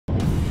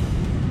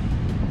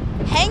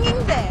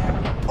hanging there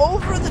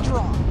over the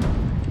drop.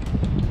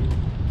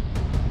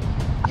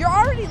 You're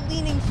already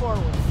leaning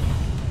forward,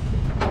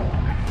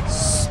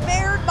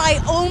 spared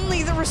by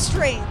only the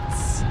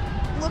restraints,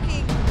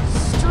 looking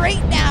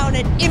straight down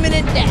at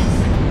imminent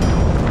death.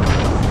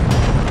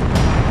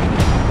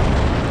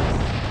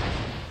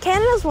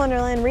 Canada's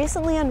Wonderland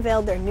recently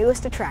unveiled their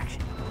newest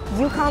attraction,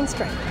 Yukon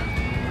Striker.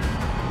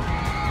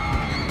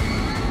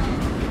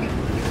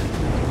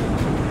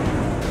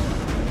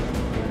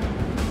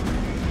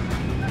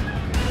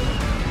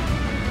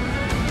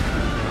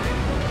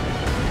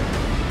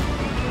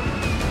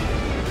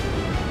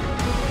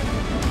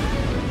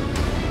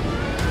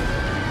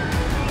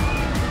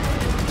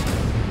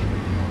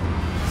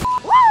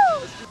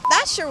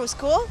 That sure was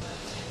cool.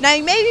 Now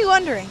you may be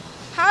wondering,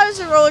 how does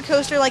a roller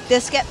coaster like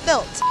this get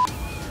built?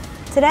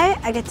 Today,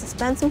 I get to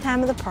spend some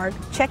time at the park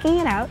checking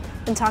it out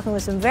and talking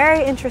with some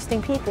very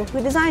interesting people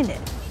who designed it.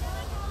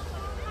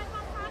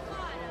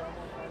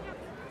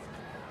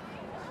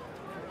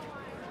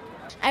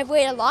 I've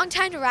waited a long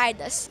time to ride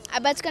this. I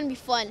bet it's gonna be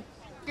fun.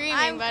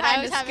 Screaming, but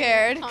I was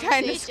scared.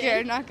 Kind of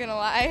scared, not gonna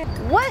lie.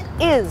 What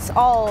is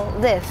all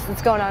this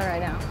that's going on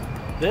right now?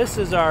 This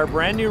is our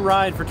brand new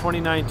ride for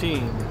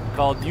 2019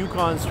 called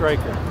Yukon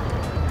Striker.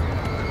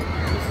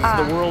 This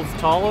is the world's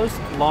tallest,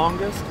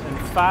 longest, and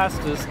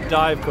fastest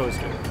dive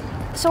coaster.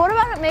 So what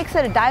about it makes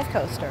it a dive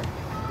coaster?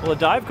 Well, a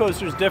dive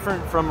coaster is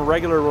different from a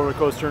regular roller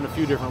coaster in a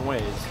few different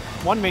ways.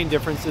 One main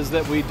difference is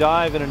that we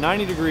dive in a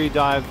 90-degree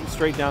dive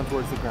straight down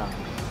towards the ground.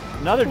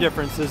 Another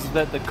difference is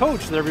that the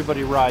coach that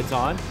everybody rides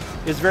on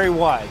is very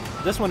wide.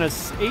 This one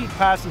has 8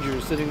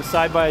 passengers sitting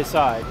side by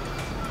side.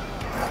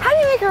 How do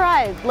you make a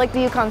ride like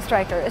the Yukon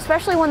Striker,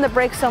 especially one that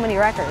breaks so many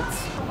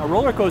records? A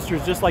roller coaster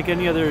is just like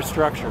any other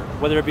structure,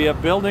 whether it be a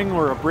building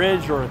or a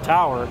bridge or a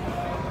tower.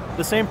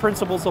 The same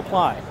principles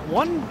apply.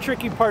 One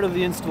tricky part of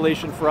the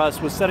installation for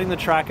us was setting the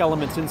track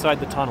elements inside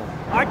the tunnel.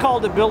 I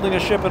called it building a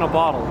ship in a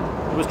bottle.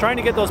 It was trying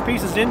to get those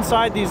pieces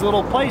inside these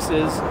little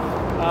places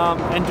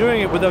and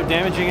doing it without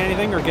damaging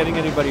anything or getting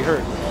anybody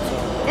hurt.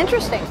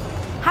 Interesting.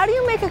 How do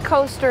you make a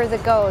coaster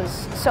that goes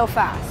so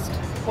fast?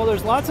 Well,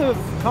 there's lots of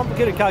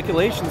complicated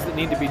calculations that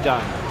need to be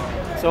done.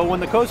 So when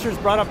the coaster is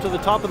brought up to the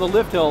top of the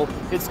lift hill,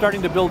 it's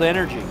starting to build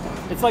energy.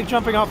 It's like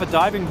jumping off a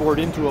diving board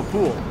into a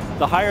pool.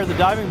 The higher the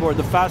diving board,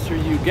 the faster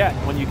you get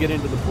when you get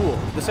into the pool.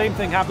 The same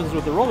thing happens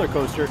with the roller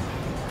coaster.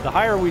 The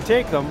higher we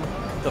take them,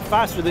 the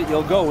faster that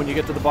you'll go when you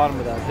get to the bottom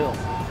of that hill.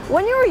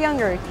 When you were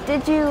younger,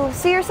 did you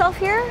see yourself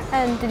here?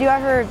 And did you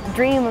ever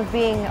dream of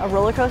being a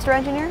roller coaster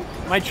engineer?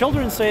 My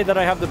children say that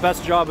I have the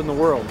best job in the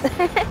world.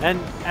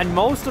 and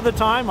most of the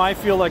time, I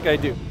feel like I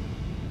do.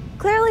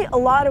 Clearly, a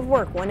lot of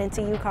work went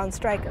into Yukon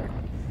Striker.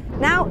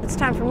 Now, it's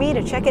time for me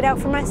to check it out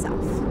for myself.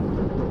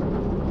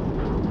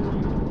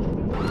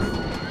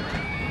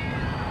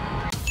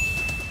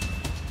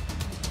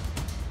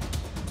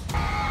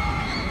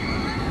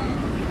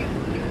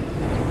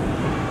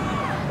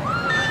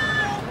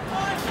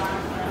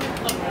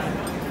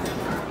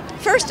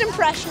 First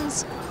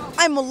impressions,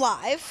 I'm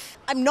alive.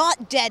 I'm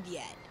not dead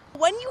yet.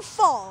 When you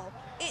fall,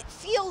 it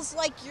feels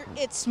like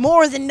it's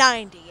more than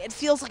 90. It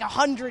feels like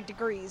 100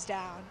 degrees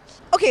down.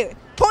 Okay,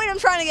 point I'm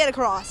trying to get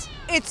across.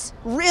 It's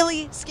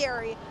really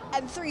scary,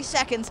 and 3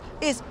 seconds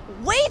is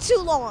way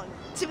too long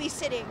to be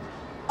sitting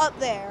up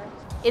there.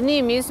 In the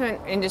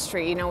amusement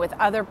industry, you know, with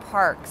other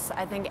parks,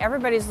 I think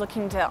everybody's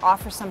looking to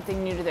offer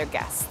something new to their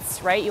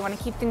guests, right? You want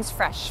to keep things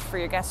fresh for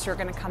your guests who are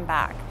going to come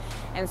back.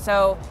 And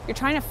so you're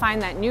trying to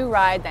find that new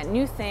ride, that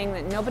new thing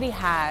that nobody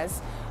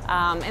has.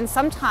 And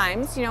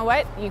sometimes, you know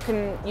what, you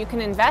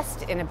can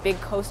invest in a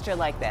big coaster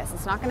like this.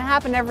 It's not going to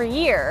happen every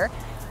year,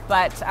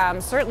 but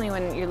certainly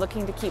when you're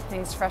looking to keep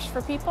things fresh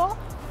for people,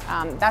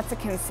 that's a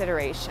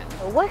consideration.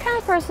 What kind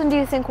of person do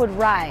you think would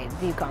ride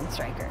the Yukon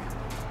Striker?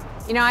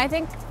 You know, I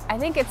think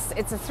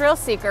it's a thrill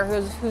seeker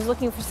who's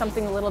looking for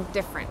something a little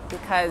different,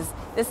 because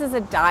this is a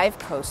dive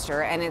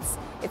coaster and it's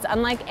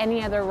unlike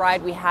any other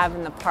ride we have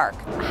in the park.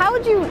 How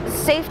would you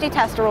safety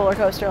test a roller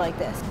coaster like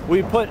this?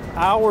 We put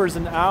hours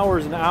and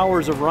hours and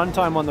hours of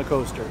runtime on the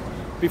coaster.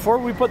 Before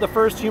we put the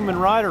first human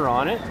rider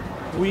on it,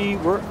 we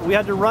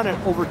had to run it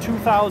over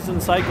 2,000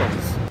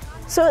 cycles.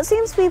 So it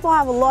seems people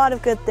have a lot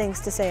of good things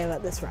to say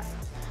about this ride.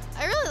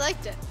 I really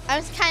liked it. I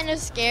was kind of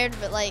scared,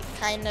 but like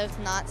kind of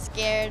not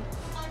scared.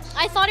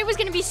 I thought it was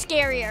going to be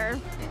scarier.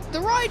 The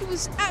ride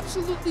was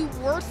absolutely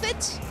worth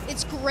it.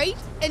 It's great,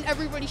 and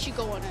everybody should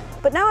go on it.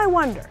 But now I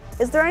wonder,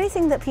 is there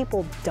anything that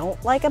people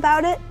don't like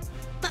about it?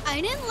 I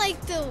didn't like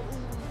the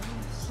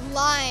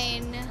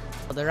line.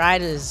 Well, the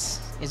ride is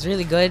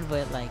really good,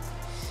 but like,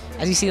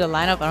 as you see the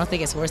lineup, I don't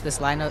think it's worth this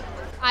lineup.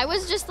 I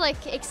was just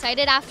like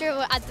excited after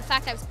at the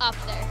fact I was up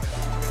there.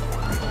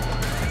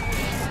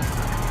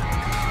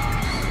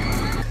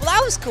 Well,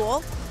 that was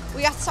cool.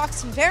 We got to talk to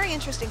some very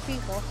interesting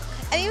people,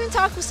 and even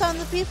talk with some of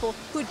the people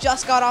who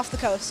just got off the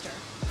coaster.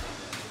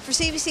 For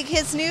CBC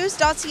Kids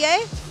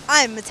News.ca,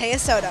 I'm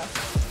Mateus Soto.